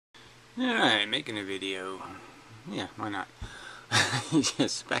Alright, making a video. Yeah, why not?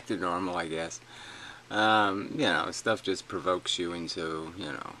 Just back to normal, I guess. Stuff just provokes you, and so,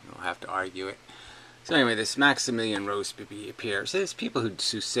 you'll have to argue it. So anyway, this Maximilian Robespierre. So there's people who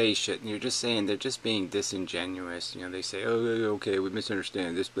say shit, and you're just saying they're just being disingenuous. They say, oh, okay, we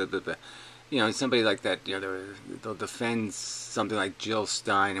misunderstand this, blah, blah, blah. Somebody like that, they'll defend something like Jill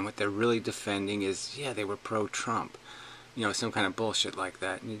Stein, and what they're really defending is, yeah, they were pro-Trump. Some kind of bullshit like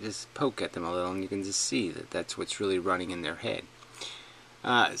that, and you just poke at them a little, and you can just see that that's what's really running in their head.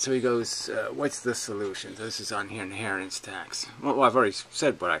 So he goes, what's the solution? So this is on here, inheritance tax. Well, I've already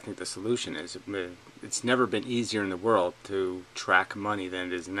said what I think the solution is. It's never been easier in the world to track money than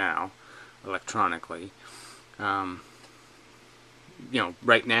it is now, electronically. Right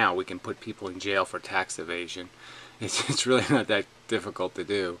now we can put people in jail for tax evasion. It's really not that difficult to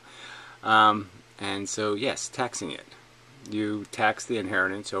do. And so, yes, taxing it. You tax the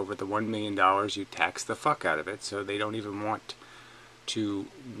inheritance over the $1 million, you tax the fuck out of it, so they don't even want to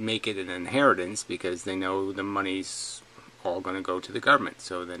make it an inheritance because they know the money's all going to go to the government.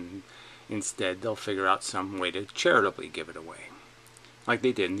 So then instead they'll figure out some way to charitably give it away. Like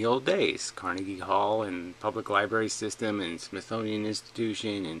they did in the old days. Carnegie Hall and public library system and Smithsonian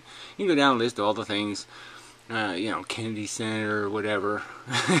Institution, and you can go down and list all the things. Kennedy Center or whatever.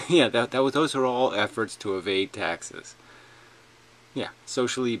 Yeah, those are all efforts to evade taxes. Yeah,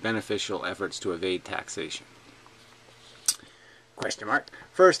 socially beneficial efforts to evade taxation. Question mark.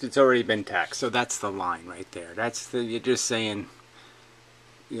 First, it's already been taxed, so that's the line right there. You're just saying,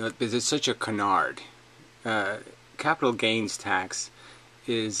 because it's such a canard. Capital gains tax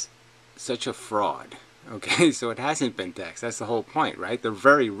is such a fraud. Okay, so it hasn't been taxed. That's the whole point, right? The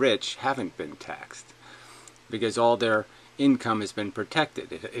very rich haven't been taxed because all their income has been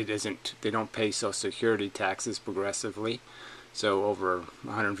protected. It isn't. They don't pay Social Security taxes progressively. So over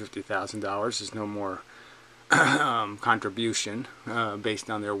 $150,000 is no more contribution based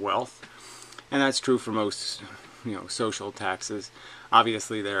on their wealth, and that's true for most, social taxes.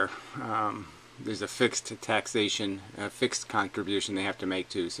 Obviously, there's a fixed taxation, a fixed contribution they have to make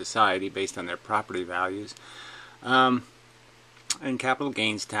to society based on their property values. And capital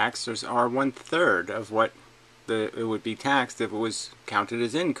gains taxes are 1/3 of what it would be taxed if it was counted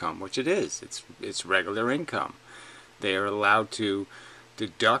as income, which it is. It's regular income. They are allowed to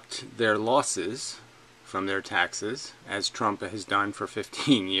deduct their losses from their taxes, as Trump has done for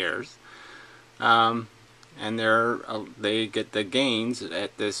 15 years. And they get the gains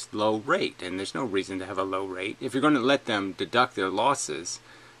at this low rate, and there's no reason to have a low rate. If you're going to let them deduct their losses,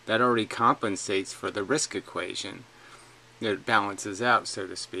 that already compensates for the risk equation. It balances out, so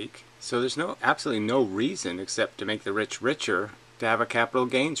to speak. So there's absolutely no reason except to make the rich richer to have a capital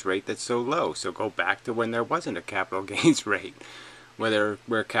gains rate that's so low. So go back to when there wasn't a capital gains rate,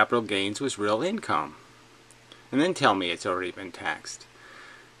 where capital gains was real income. And then tell me it's already been taxed.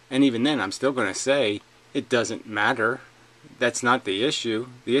 And even then, I'm still going to say it doesn't matter. That's not the issue.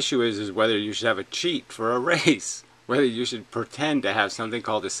 The issue is whether you should have a cheat for a race. Whether you should pretend to have something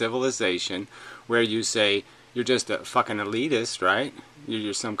called a civilization where you say you're just a fucking elitist, right?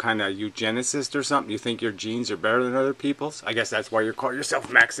 You're some kind of eugenicist or something. You think your genes are better than other people's? I guess that's why you call yourself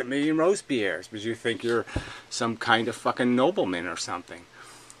Maximilian Robespierre, because you think you're some kind of fucking nobleman or something.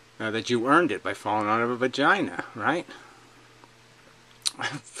 That you earned it by falling out of a vagina, right?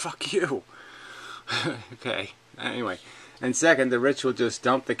 Fuck you. Okay, anyway. And second, the rich will just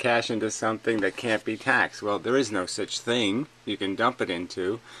dump the cash into something that can't be taxed. Well, there is no such thing you can dump it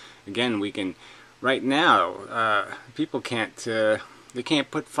into. Again, right now, people can't, they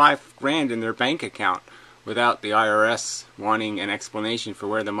can't put $5,000 in their bank account without the IRS wanting an explanation for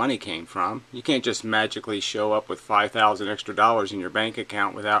where the money came from. You can't just magically show up with $5,000 extra in your bank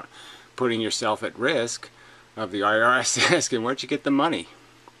account without putting yourself at risk of the IRS asking, where'd you get the money?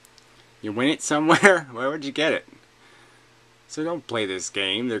 You win it somewhere? Where'd you get it? So don't play this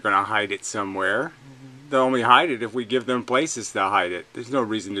game. They're going to hide it somewhere. They'll only hide it if we give them places to hide it. There's no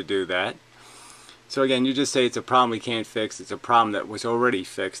reason to do that. So again, you just say it's a problem we can't fix. It's a problem that was already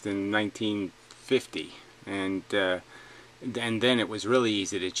fixed in 1950. And then it was really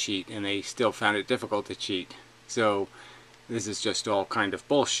easy to cheat, and they still found it difficult to cheat. So this is just all kind of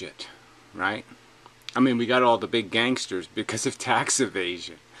bullshit, right? I mean, we got all the big gangsters because of tax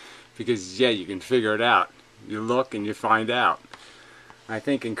evasion. Because, yeah, you can figure it out. You look and you find out. I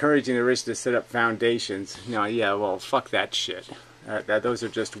think encouraging the rich to set up foundations, yeah, well, fuck that shit. Those are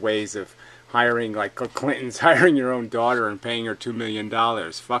just ways of hiring, like Clinton's hiring your own daughter and paying her $2 million.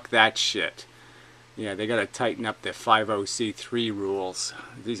 Fuck that shit. Yeah, they got to tighten up the 50c3 rules.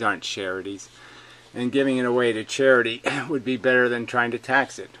 These aren't charities. and giving it away to charity would be better than trying to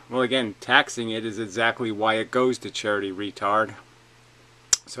tax it. Well, again, taxing it is exactly why it goes to charity, retard.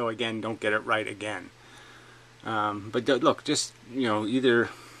 So again, don't get it right again. But look, just, you know, either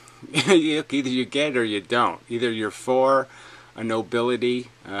you get it or you don't. Either you're for a nobility,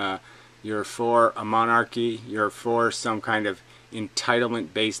 you're for a monarchy, you're for some kind of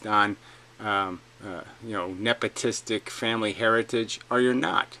entitlement based on, you know, nepotistic family heritage, or you're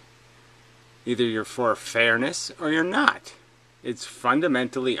not. Either you're for fairness or you're not. It's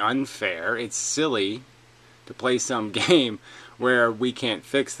fundamentally unfair. It's silly to play some game where we can't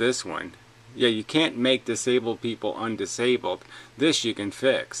fix this one. Yeah, you can't make disabled people undisabled. This you can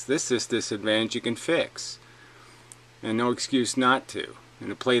fix. This disadvantage you can fix. And no excuse not to. And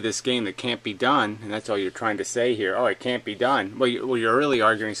to play this game that can't be done, and that's all you're trying to say here, oh, it can't be done. Well, you're really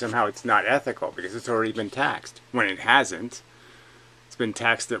arguing somehow it's not ethical because it's already been taxed, when it hasn't. It's been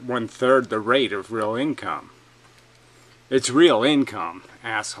taxed at 1/3 the rate of real income. It's real income,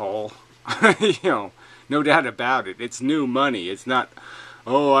 asshole. You know, no doubt about it. It's new money. It's not,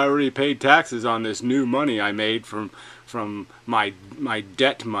 oh, I already paid taxes on this new money I made from my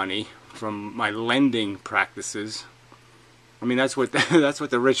debt money, from my lending practices. I mean, that's what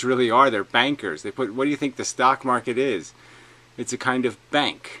the rich really are. They're bankers. They put. What do you think the stock market is? It's a kind of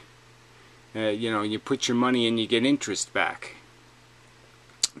bank. You know, you put your money in, you get interest back.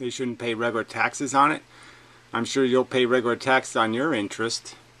 They shouldn't pay regular taxes on it. I'm sure you'll pay regular tax on your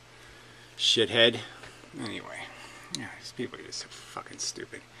interest, shithead. Anyway, yeah, these people are just so fucking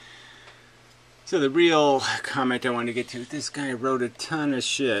stupid. So the real comment I wanted to get to, this guy wrote a ton of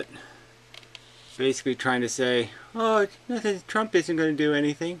shit, basically trying to say, oh, nothing, Trump isn't going to do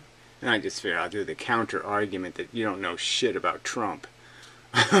anything. And I just figured I'll do the counter argument that you don't know shit about Trump.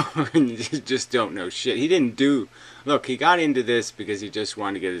 You just don't know shit. He didn't do... Look, he got into this because he just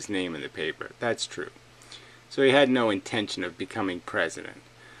wanted to get his name in the paper. That's true. So he had no intention of becoming president.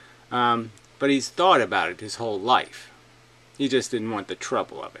 But he's thought about it his whole life. He just didn't want the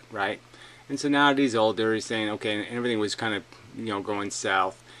trouble of it, right? And so now that he's older, he's saying, okay, and everything was kind of, you know, going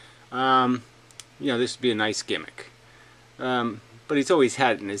south. You know, this would be a nice gimmick. But he's always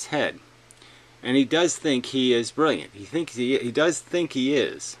had it in his head. And he does think he is brilliant. He does think he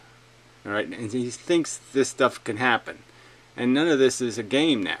is. All right? And he thinks this stuff can happen. And none of this is a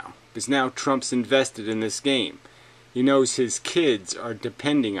game now. Because now Trump's invested in this game. He knows his kids are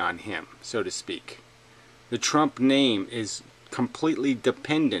depending on him, so to speak. The Trump name is completely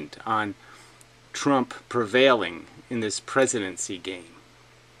dependent on Trump prevailing in this presidency game.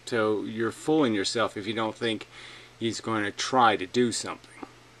 So you're fooling yourself if you don't think he's going to try to do something.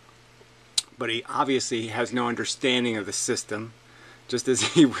 But he obviously has no understanding of the system. Just as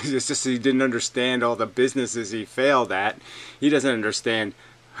he didn't understand all the businesses he failed at, he doesn't understand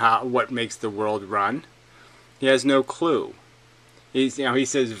what makes the world run. He has no clue. He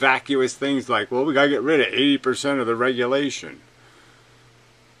says vacuous things like, well, we got to get rid of 80% of the regulation.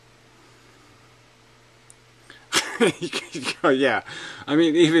 Yeah, I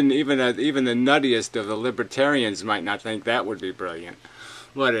mean, even the nuttiest of the libertarians might not think that would be brilliant.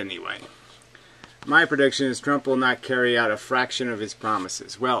 But anyway, my prediction is Trump will not carry out a fraction of his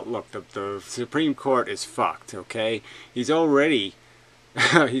promises. Well, look, the Supreme Court is fucked. Okay, he's already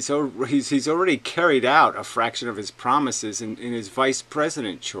already carried out a fraction of his promises in his vice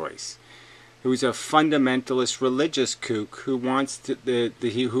president choice, who's a fundamentalist religious kook who wants to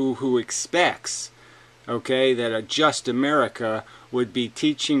who expects, okay, that a just America would be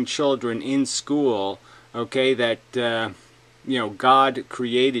teaching children in school, okay, that you know, God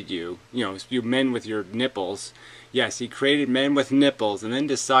created you, you know, you men with your nipples. Yes, he created men with nipples, and then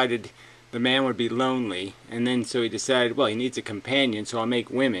decided the man would be lonely, and then so he decided, well, he needs a companion, so I'll make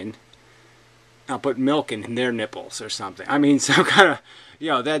women. I'll put milk in their nipples or something. I mean, some kind of, you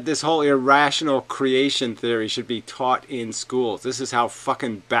know, that this whole irrational creation theory should be taught in schools. This is how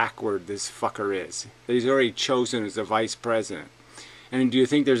fucking backward this fucker is. That he's already chosen as the vice president. And do you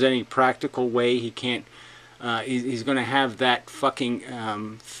think there's any practical way he can't, he's going to have that fucking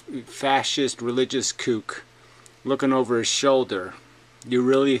fascist religious kook looking over his shoulder? You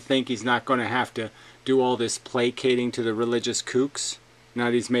really think he's not going to have to do all this placating to the religious kooks now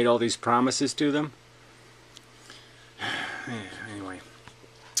that he's made all these promises to them? Anyway,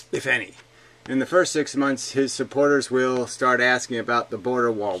 if any. In the first 6 months, his supporters will start asking about the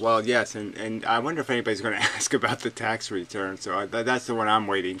border wall. Well, yes, and I wonder if anybody's going to ask about the tax return. So that's the one I'm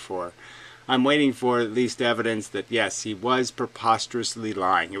waiting for. I'm waiting for at least evidence that, yes, he was preposterously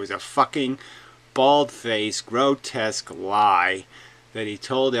lying. It was a fucking bald-faced, grotesque lie that he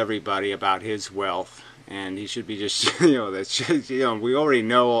told everybody about his wealth, and he should be just, that's just, we already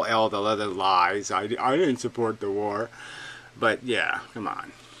know all the other lies. I didn't support the war, but yeah, come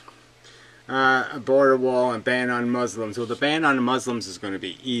on. A border wall and ban on Muslims. Well, the ban on Muslims is going to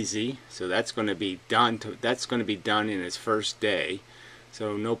be easy, so that's going to be done. That's going to be done in his first day,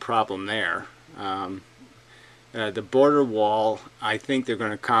 so no problem there. The border wall, I think they're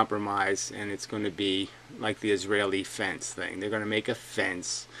going to compromise, and it's going to be like the Israeli fence thing. They're going to make a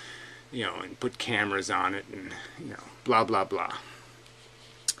fence, and put cameras on it, and blah blah blah.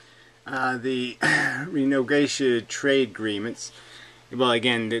 The renegotiated trade agreements. Well,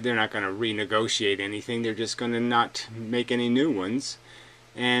 again, they're not going to renegotiate anything. They're just going to not make any new ones,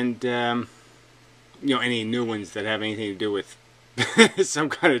 and any new ones that have anything to do with some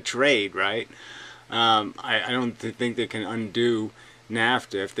kind of trade, right? I don't think they can undo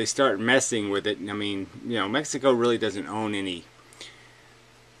NAFTA. If they start messing with it, I mean, Mexico really doesn't own any.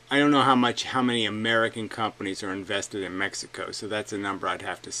 I don't know how many American companies are invested in Mexico, so that's a number I'd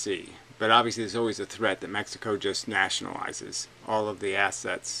have to see. But obviously there's always a threat that Mexico just nationalizes all of the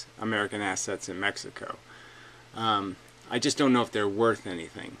assets, American assets in Mexico. I just don't know if they're worth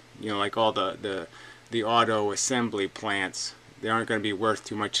anything. Like all the auto assembly plants, they aren't going to be worth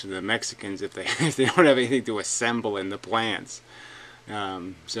too much to the Mexicans if they don't have anything to assemble in the plants.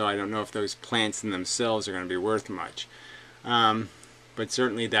 So I don't know if those plants in themselves are going to be worth much. But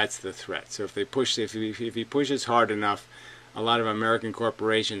certainly that's the threat. So if they push, if he pushes hard enough, a lot of American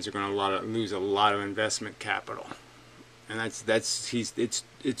corporations are going to lose a lot of investment capital, and it's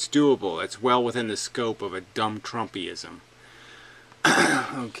doable. It's well within the scope of a dumb Trumpism.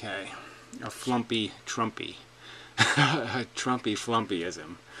 Okay, a flumpy Trumpy, a Trumpy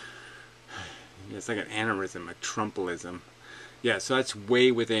flumpyism. It's like an aneurysm, a Trumpelism. Yeah, so that's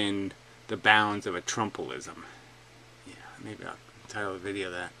way within the bounds of a Trumpelism. Yeah, maybe I'll title the video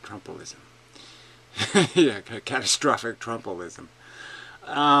that Trumpelism. Yeah, catastrophic Trumpelism.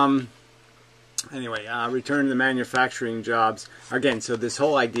 Anyway, return to the manufacturing jobs. Again, so this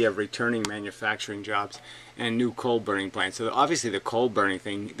whole idea of returning manufacturing jobs and new coal burning plants. So obviously the coal burning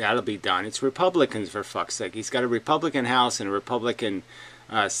thing, that'll be done. It's Republicans, for fuck's sake. He's got a Republican House and a Republican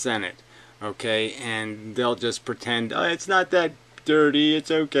Senate. Okay, and they'll just pretend, oh, it's not that dirty,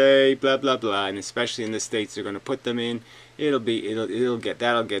 it's okay, blah blah blah. And especially in the states they're going to put them in,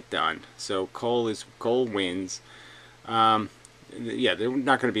 that'll get done. So coal wins. Yeah, there are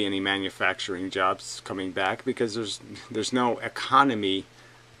not going to be any manufacturing jobs coming back because there's no economy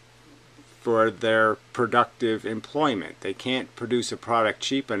for their productive employment. They can't produce a product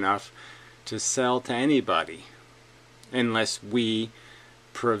cheap enough to sell to anybody unless we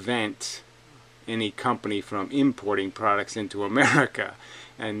prevent any company from importing products into America.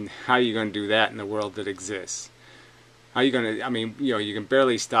 And how are you going to do that in the world that exists? How are you going to, I mean, you can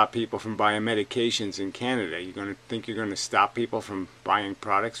barely stop people from buying medications in Canada. You're going to think you're going to stop people from buying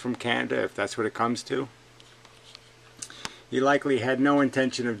products from Canada if that's what it comes to? He likely had no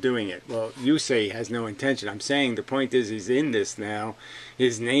intention of doing it. Well, you say he has no intention. I'm saying the point is he's in this now.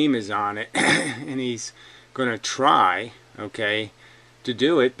 His name is on it. And he's going to try, okay, to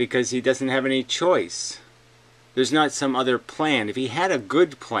do it because he doesn't have any choice. There's not some other plan. If he had a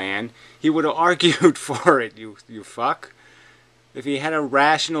good plan, he would have argued for it, you fuck. If he had a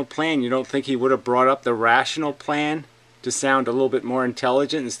rational plan, you don't think he would have brought up the rational plan to sound a little bit more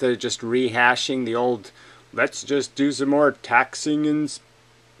intelligent instead of just rehashing the old, let's just do some more taxing and...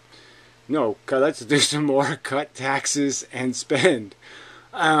 No, let's do some more cut taxes and spend.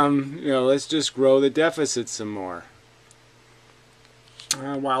 Let's just grow the deficit some more.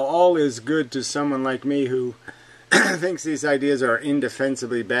 While all is good to someone like me who thinks these ideas are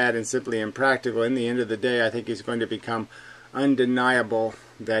indefensibly bad and simply impractical, in the end of the day I think he's going to become undeniable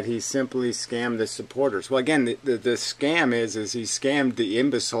that he simply scammed the supporters. Well, again, the scam is he scammed the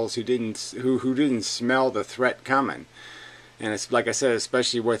imbeciles who didn't smell the threat coming. And it's like I said,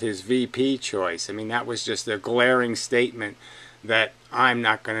 especially with his VP choice. I mean, that was just a glaring statement that I'm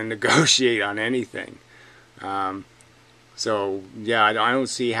not going to negotiate on anything. So yeah, I don't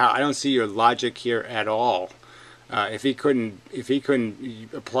see your logic here at all. If he couldn't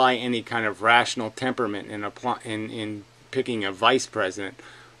apply any kind of rational temperament in picking a vice president,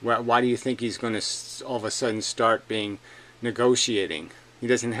 why do you think he's going to all of a sudden start negotiating? He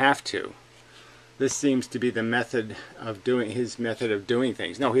doesn't have to. This seems to be the method of his method of doing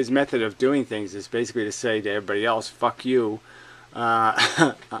things. No, his method of doing things is basically to say to everybody else, "Fuck you,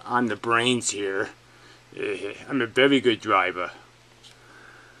 I'm the brains here. I'm a very good driver."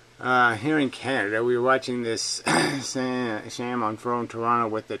 Here in Canada, we were watching this sham unfurl in Toronto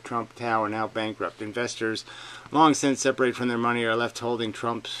with the Trump Tower now bankrupt. Investors, long since separated from their money, are left holding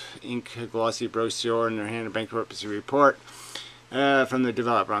Trump's Inc. glossy brochure in their hand, a bankruptcy report from the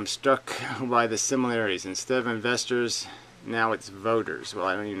developer. I'm struck by the similarities. Instead of investors, now it's voters. Well,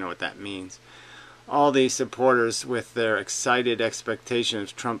 I don't even know what that means. All these supporters, with their excited expectation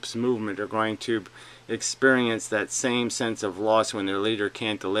of Trump's movement, are going to experience that same sense of loss when their leader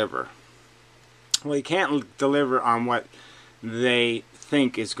can't deliver. Well, he can't deliver on what they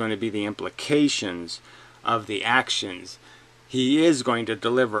think is going to be the implications of the actions. He is going to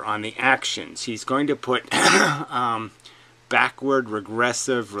deliver on the actions. He's going to put backward,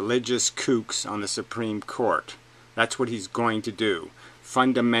 regressive, religious kooks on the Supreme Court. That's what he's going to do.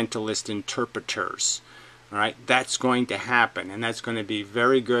 Fundamentalist interpreters. All right, that's going to happen, and that's going to be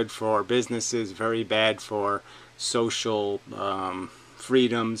very good for businesses, very bad for social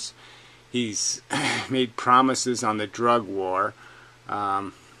freedoms. He's made promises on the drug war.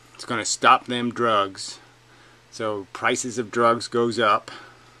 It's going to stop them drugs, so prices of drugs goes up.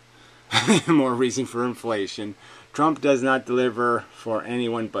 More reason for inflation. Trump does not deliver for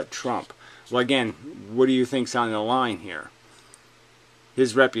anyone but Trump. Well, again, what do you think's on the line here?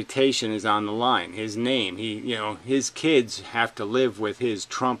 His reputation is on the line. His name, his kids have to live with his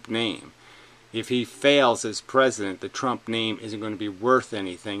Trump name. If he fails as president, the Trump name isn't going to be worth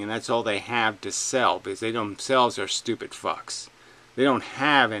anything, and that's all they have to sell, because they themselves are stupid fucks. They don't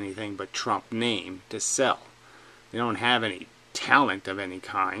have anything but Trump name to sell. They don't have any talent of any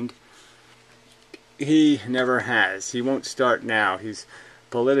kind. He never has. He won't start now. He's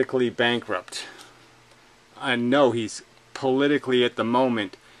politically bankrupt. I know he's politically at the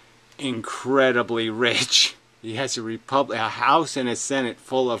moment incredibly rich. He has a House and a Senate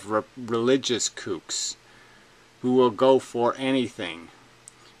full of religious kooks who will go for anything.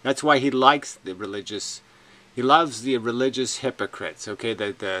 That's why he likes the religious. He loves the religious hypocrites, okay,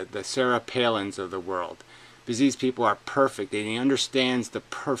 the Sarah Palins of the world, because these people are perfect, and he understands the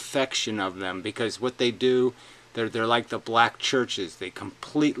perfection of them, because what they do, they're like the black churches. They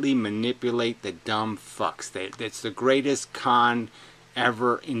completely manipulate the dumb fucks. It's the greatest con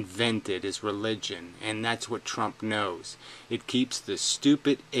ever invented is religion, and that's what Trump knows. It keeps the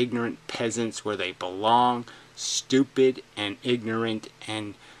stupid, ignorant peasants where they belong, stupid and ignorant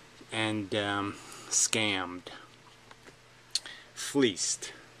and scammed,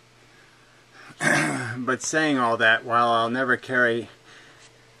 fleeced. But saying all that, while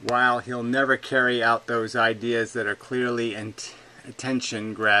he'll never carry out those ideas that are clearly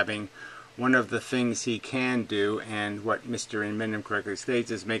attention-grabbing, one of the things he can do, and what Mr. Inmendham correctly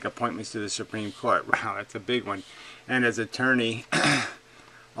states, is make appointments to the Supreme Court. Wow, that's a big one. And as attorney,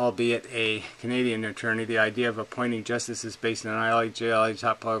 albeit a Canadian attorney, the idea of appointing justices based on ILA, JLA,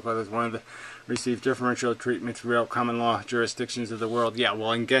 top political is one of the received differential treatment throughout common law jurisdictions of the world. Yeah,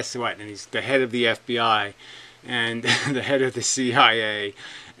 well, and guess what? And he's the head of the FBI and the head of the CIA,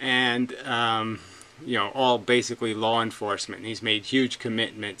 and all basically law enforcement. And he's made huge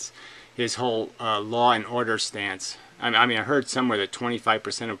commitments. His whole law and order stance. I mean, I heard somewhere that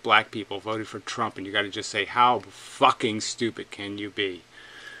 25% of black people voted for Trump, and you got to just say, how fucking stupid can you be?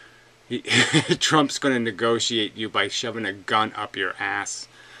 Trump's going to negotiate you by shoving a gun up your ass.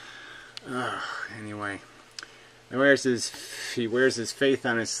 Anyway, he wears his faith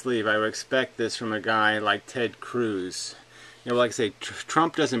on his sleeve. I would expect this from a guy like Ted Cruz. Like I say,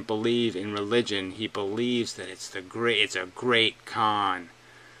 Trump doesn't believe in religion. He believes that it's a great con.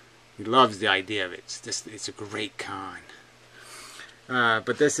 He loves the idea of it. It's a great con.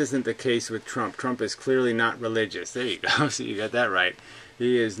 But this isn't the case with Trump. Trump is clearly not religious. There you go. So you got that right.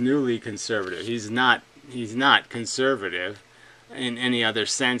 He is newly conservative. He's not conservative in any other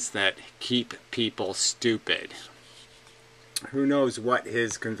sense that keep people stupid. Who knows what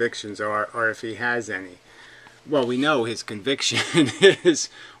his convictions are, or if he has any. Well, we know his conviction is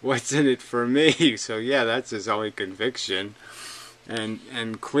what's in it for me. So yeah, that's his only conviction.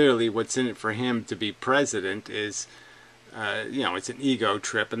 And clearly what's in it for him to be president is, it's an ego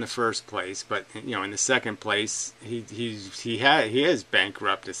trip in the first place. But, in the second place, he is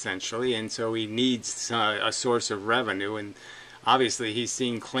bankrupt essentially. And so he needs a source of revenue. And obviously he's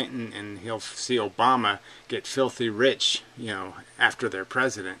seen Clinton and he'll see Obama get filthy rich, after they're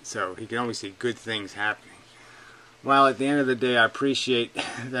president. So he can only see good things happening. While at the end of the day I appreciate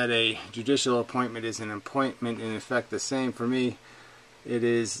that a judicial appointment is an appointment in effect the same, for me it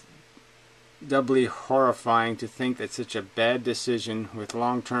is doubly horrifying to think that such a bad decision with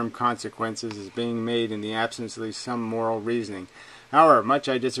long-term consequences is being made in the absence of at least some moral reasoning. However, much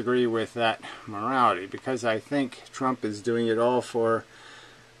I disagree with that morality, because I think Trump is doing it all for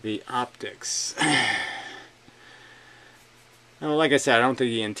the optics. Well, like I said, I don't think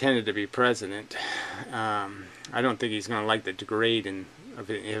he intended to be president. I don't think he's going to like the degrade of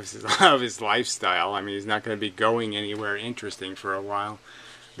his lifestyle. I mean, he's not going to be going anywhere interesting for a while.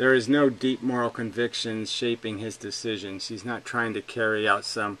 There is no deep moral convictions shaping his decisions. He's not trying to carry out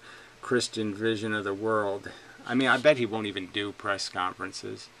some Christian vision of the world. I mean, I bet he won't even do press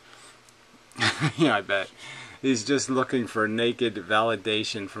conferences. Yeah, I bet. He's just looking for naked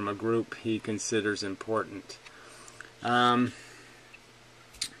validation from a group he considers important. I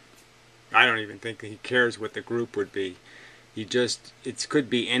don't even think he cares what the group would be. It could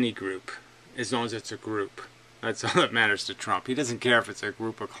be any group, as long as it's a group. That's all that matters to Trump. He doesn't care if it's a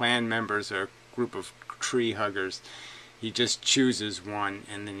group of Klan members or a group of tree huggers. He just chooses one,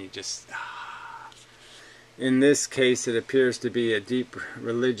 and then he just... In this case, it appears to be a deeply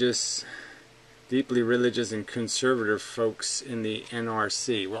religious and conservative folks in the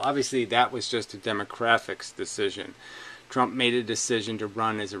NRC. Well, obviously, that was just a demographics decision. Trump made a decision to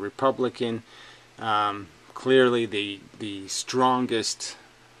run as a Republican. Clearly, the strongest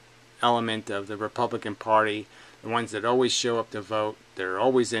element of the Republican Party, the ones that always show up to vote, they're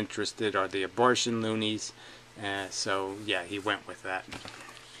always interested, are the abortion loonies. So, yeah, he went with that.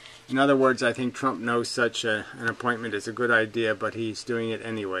 In other words, I think Trump knows such an appointment is a good idea, but he's doing it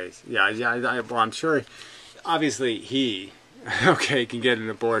anyways. Yeah, well, I'm sure, obviously, he, okay, can get an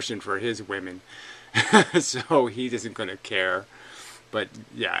abortion for his women. So he isn't going to care. But,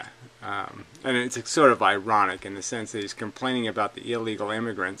 yeah, and it's sort of ironic in the sense that he's complaining about the illegal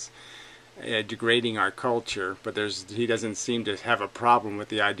immigrants degrading our culture, but he doesn't seem to have a problem with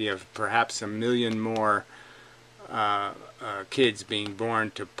the idea of perhaps 1 million more kids being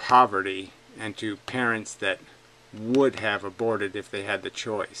born to poverty and to parents that would have aborted if they had the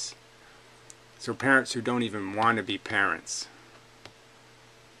choice. So parents who don't even want to be parents.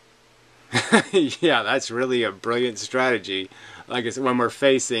 Yeah, that's really a brilliant strategy. Like I said, when we're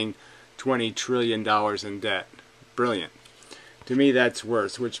facing $20 trillion in debt. Brilliant. To me, that's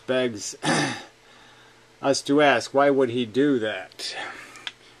worse, which begs us to ask, why would he do that?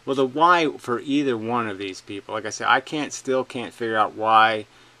 Well, the why for either one of these people, like I said, I still can't figure out why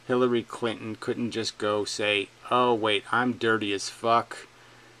Hillary Clinton couldn't just go say, oh, wait, I'm dirty as fuck.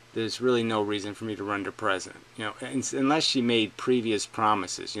 There's really no reason for me to run for president. You know, unless she made previous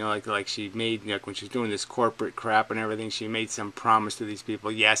promises. You know, like she made, like when she was doing this corporate crap and everything, she made some promise to these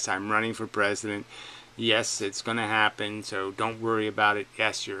people. Yes, I'm running for president. Yes, it's going to happen, so don't worry about it.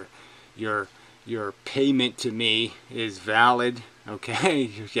 Yes, your payment to me is valid.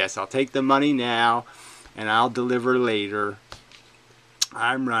 Okay, yes, I'll take the money now, and I'll deliver later.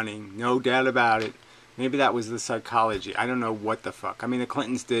 I'm running, no doubt about it. Maybe that was the psychology. I don't know what the fuck. I mean, the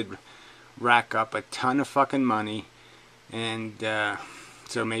Clintons did rack up a ton of fucking money, and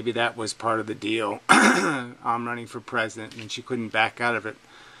so maybe that was part of the deal. I'm running for president, and she couldn't back out of it,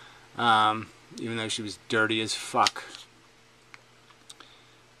 even though she was dirty as fuck.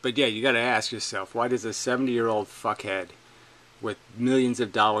 But yeah, you got to ask yourself, why does a 70-year-old fuckhead with millions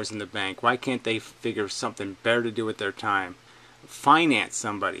of dollars in the bank, why can't they figure something better to do with their time? Finance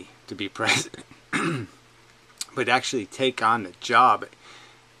somebody to be president. But actually take on the job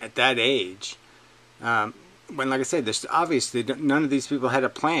at that age. When, like I said, there's obviously none of these people had a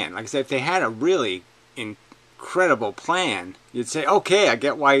plan. Like I said, if they had a really incredible plan, you'd say, okay, I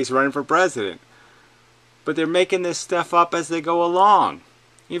get why he's running for president. But they're making this stuff up as they go along.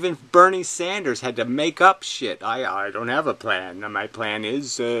 Even Bernie Sanders had to make up shit. I don't have a plan. My plan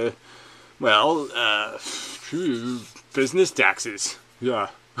is, business taxes. Yeah.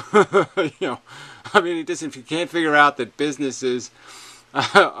 You know, I mean, if you can't figure out that businesses,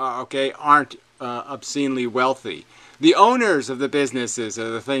 aren't obscenely wealthy. The owners of the businesses are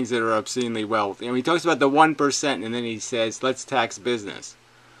the things that are obscenely wealthy. I mean, he talks about the 1%, and then he says, let's tax business.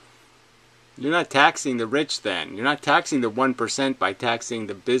 You're not taxing the rich then. You're not taxing the 1% by taxing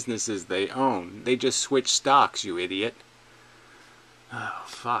the businesses they own. They just switch stocks, you idiot. Oh,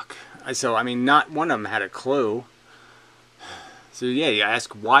 fuck. So, I mean, not one of them had a clue. So, yeah, you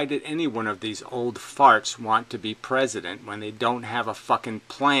ask, why did any one of these old farts want to be president when they don't have a fucking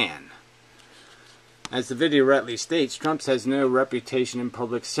plan? As the video rightly states, Trump has no reputation in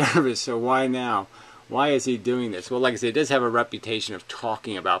public service, so why now? Why is he doing this? Well, like I said, he does have a reputation of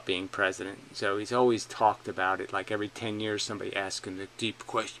talking about being president. So he's always talked about it. Like every 10 years, somebody asks him the deep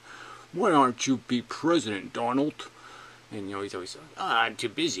question, why aren't you be president, Donald? And, you know, he's always, oh, I'm too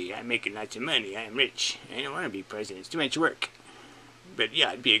busy. I'm making lots of money. I'm rich. I don't want to be president. It's too much work. But, yeah,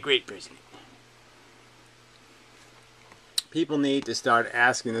 I'd be a great president. People need to start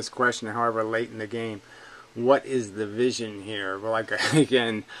asking this question, however late in the game. what is the vision here? Well, like,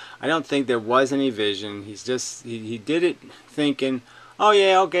 again, I don't think there was any vision. He's just, he did it thinking, oh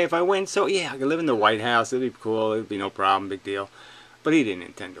yeah, okay, if I win, so yeah, I can live in the White House, it'll be cool, it'll be no problem, big deal. But he didn't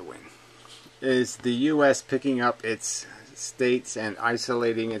intend to win. Is the U.S. picking up its states and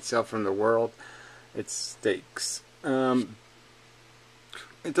isolating itself from the world? Its stakes. It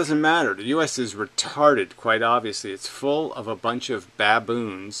doesn't matter. The U.S. is retarded, quite obviously. It's full of a bunch of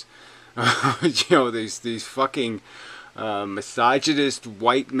baboons. You know, these fucking misogynist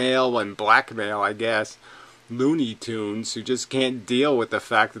white male and black male, I guess, Looney Tunes who just can't deal with the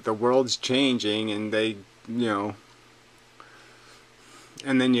fact that the world's changing, and they, you know,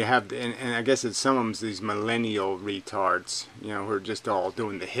 and then you have, and I guess it's some of them, these millennial retards, you know, who are just all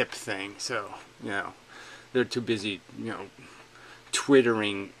doing the hip thing. So, you know, they're too busy, you know,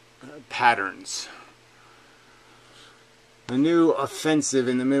 twittering patterns. A new offensive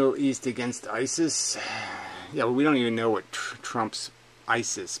in the Middle East against ISIS. Yeah, well, we don't even know what Trump's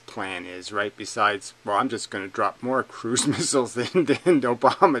ISIS plan is, right? Besides, well, I'm just going to drop more cruise missiles than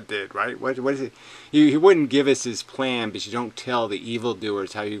Obama did, right? What is it? He wouldn't give us his plan, but you don't tell the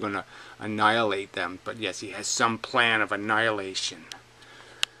evildoers how you're going to annihilate them. But yes, he has some plan of annihilation.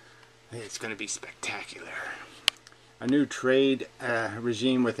 It's going to be spectacular. A new trade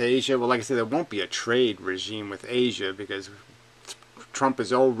regime with Asia. Well, like I said, there won't be a trade regime with Asia because Trump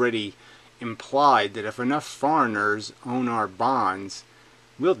has already implied that if enough foreigners own our bonds,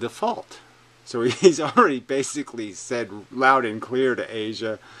 we'll default. So he's already basically said loud and clear to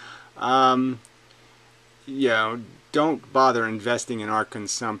Asia, you know, don't bother investing in our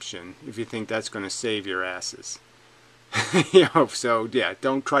consumption if you think that's going to save your asses. You know, so yeah,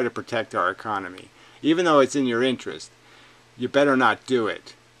 don't try to protect our economy. Even though it's in your interest, you better not do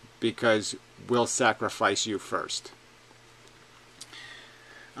it, because we'll sacrifice you first.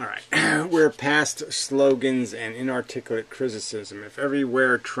 Alright, we're past slogans and inarticulate criticism. If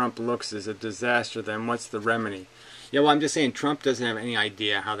everywhere Trump looks is a disaster, then what's the remedy? Yeah, well, I'm just saying Trump doesn't have any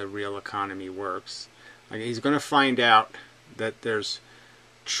idea how the real economy works. Like, he's going to find out that there's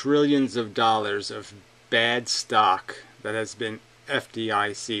trillions of dollars of bad stock that has been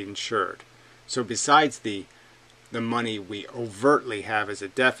FDIC insured. So besides the money we overtly have as a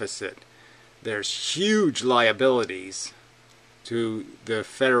deficit, there's huge liabilities to the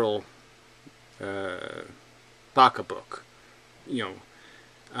federal pocketbook. You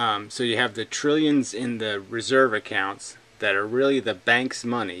know, so you have the trillions in the reserve accounts that are really the bank's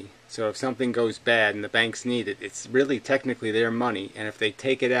money. So if something goes bad and the banks need it, it's really technically their money, and if they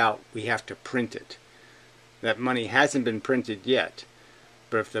take it out, we have to print it. That money hasn't been printed yet,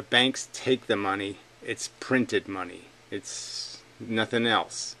 but if the banks take the money, it's printed money. It's nothing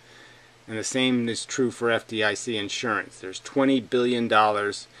else. And the same is true for FDIC insurance. There's $20 billion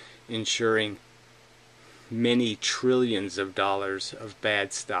insuring many trillions of dollars of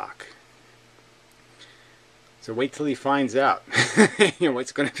bad stock. So wait till he finds out. You know,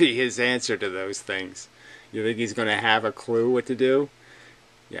 what's going to be his answer to those things. You think he's going to have a clue what to do?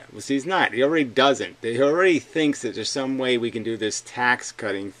 Yeah, well, see, he's not. He already doesn't. He already thinks that there's some way we can do this tax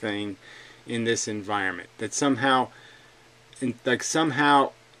cutting thing in this environment. That somehow, like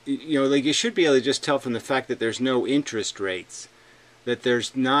somehow, you know, like you should be able to just tell from the fact that there's no interest rates that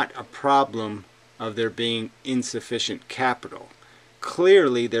there's not a problem of there being insufficient capital.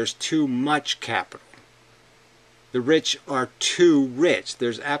 Clearly, there's too much capital. The rich are too rich.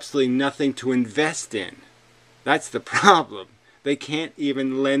 There's absolutely nothing to invest in. That's the problem. They can't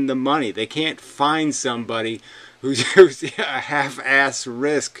even lend the money. They can't find somebody who's a half-ass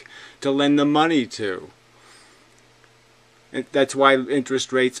risk to lend the money to. And that's why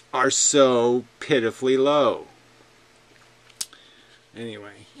interest rates are so pitifully low.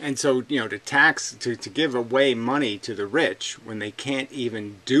 Anyway, and so, you know, to give away money to the rich when they can't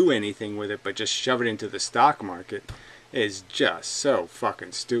even do anything with it but just shove it into the stock market is just so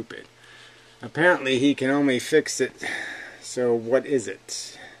fucking stupid. Apparently he can only fix it. So what is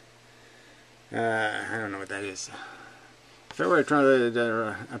it? I don't know what that is. February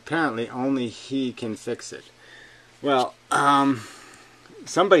 20, apparently only he can fix it. Well,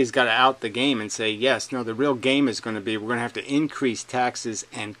 somebody's got to out the game and say, yes, no, the real game is going to be we're going to have to increase taxes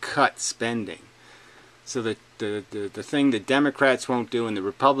and cut spending. So the thing the Democrats won't do and the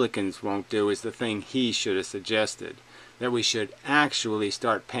Republicans won't do is the thing he should have suggested. That we should actually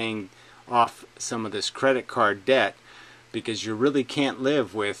start paying off some of this credit card debt, because you really can't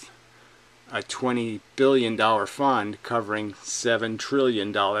live with a $20 billion fund covering $7 trillion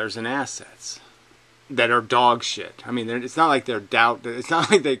in assets that are dog shit. I mean, it's not like it's not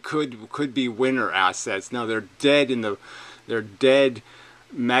like they could be winner assets. No, they're dead they're dead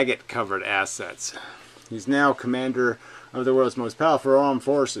maggot covered assets. He's now commander of the world's most powerful armed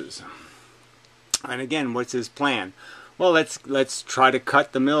forces. And again, what's his plan? Well, let's try to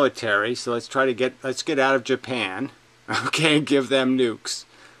cut the military. So let's get out of Japan, okay, and give them nukes.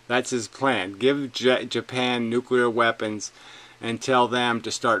 That's his plan. Give Japan nuclear weapons and tell them to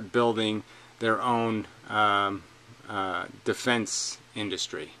start building their own defense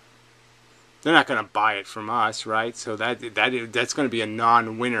industry. They're not going to buy it from us, right? So that's going to be a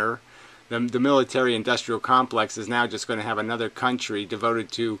non-winner. The military-industrial complex is now just going to have another country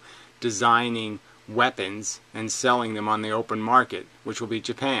devoted to designing weapons and selling them on the open market, which will be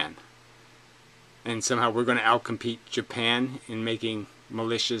Japan. And somehow we're going to outcompete Japan in making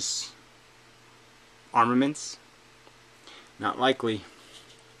malicious armaments? Not likely.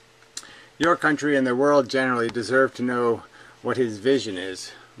 Your country and the world generally deserve to know what his vision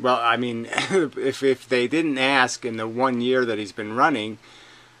is. Well, I mean, if they didn't ask in the 1 year that he's been running,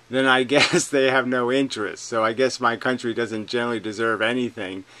 then I guess they have no interest. So I guess my country doesn't generally deserve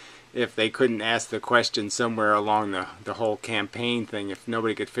anything if they couldn't ask the question somewhere along the whole campaign thing. If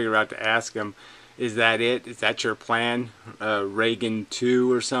nobody could figure out to ask him, is that it? Is that your plan? Reagan 2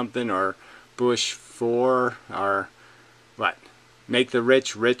 or something? Or Bush 4? Or what? Make the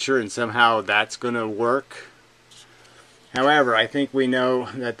rich richer and somehow that's going to work? However, I think we know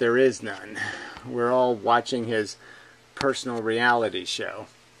that there is none. We're all watching his personal reality show.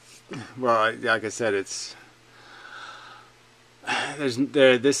 Well, like I said, this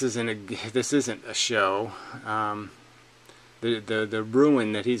isn't a show. The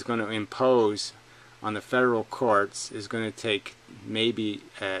ruin that he's going to impose on the federal courts is going to take maybe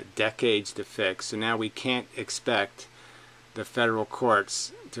decades to fix. So now we can't expect the federal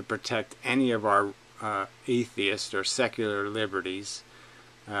courts to protect any of our atheist or secular liberties.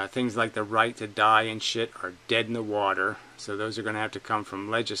 Things like the right to die and shit are dead in the water. So those are going to have to come from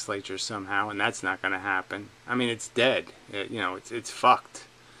legislatures somehow, and that's not going to happen. I mean, it's dead. It's fucked.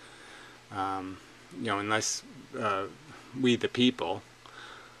 Unless we the people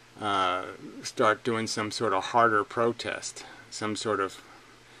start doing some sort of harder protest, some sort of,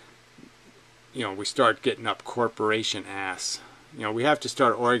 we start getting up corporation ass. We have to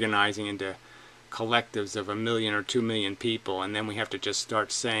start organizing into collectives of 1 million or 2 million people, and then we have to just start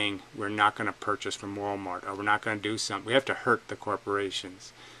saying we're not going to purchase from Walmart, or we're not going to do something. We have to hurt the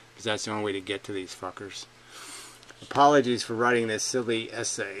corporations, because that's the only way to get to these fuckers. Apologies for writing this silly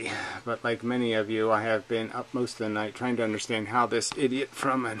essay, but like many of you, I have been up most of the night trying to understand how this idiot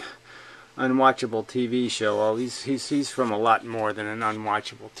from an unwatchable TV show, he's from a lot more than an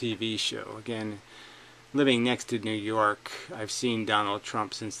unwatchable TV show. Again, living next to New York, I've seen Donald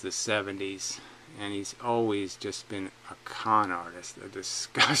Trump since the 70s. And he's always just been a con artist, a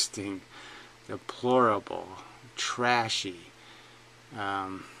disgusting, deplorable, trashy,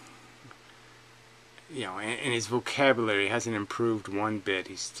 and his vocabulary hasn't improved one bit.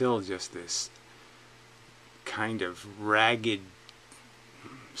 He's still just this kind of ragged,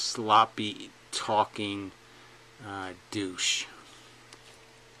 sloppy talking douche.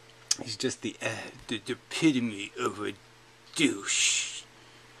 He's just the epitome of a douche.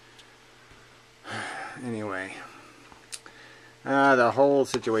 Anyway, the whole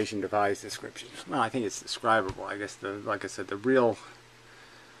situation defies description. Well, I think it's describable. I guess like I said, the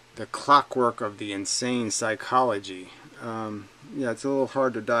clockwork of the insane psychology. Yeah, it's a little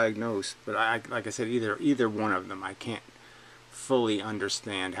hard to diagnose, but like I said, either one of them, I can't fully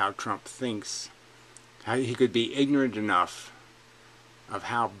understand how Trump thinks. How he could be ignorant enough of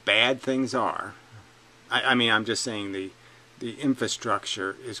how bad things are. I mean, I'm just saying the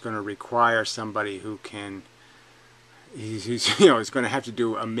infrastructure is going to require somebody who can, is going to have to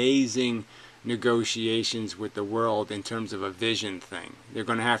do amazing negotiations with the world in terms of a vision thing. They're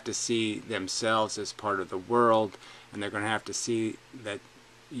going to have to see themselves as part of the world, and they're going to have to see that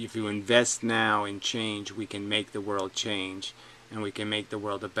if you invest now in change, we can make the world change, and we can make the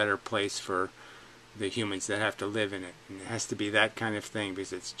world a better place for the humans that have to live in it. And it has to be that kind of thing,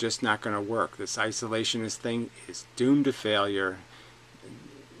 because it's just not going to work. This isolationist thing is doomed to failure.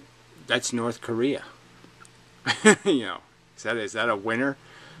 That's North Korea. Is that a winner?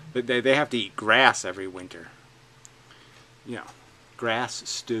 They have to eat grass every winter. Grass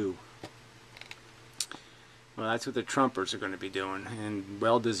stew. Well, that's what the Trumpers are going to be doing, and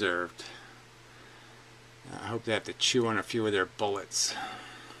well deserved. I hope they have to chew on a few of their bullets.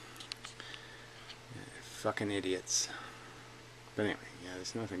 Fucking idiots. But anyway, yeah,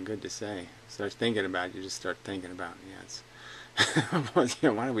 there's nothing good to say. Start thinking about it, you just start thinking about it. Yeah,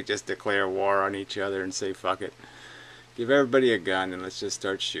 why don't we just declare war on each other and say fuck it? Give everybody a gun and let's just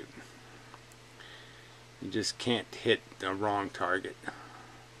start shooting. You just can't hit the wrong target.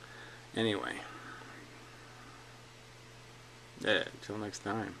 Anyway, Yeah, until next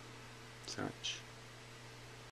time. Such.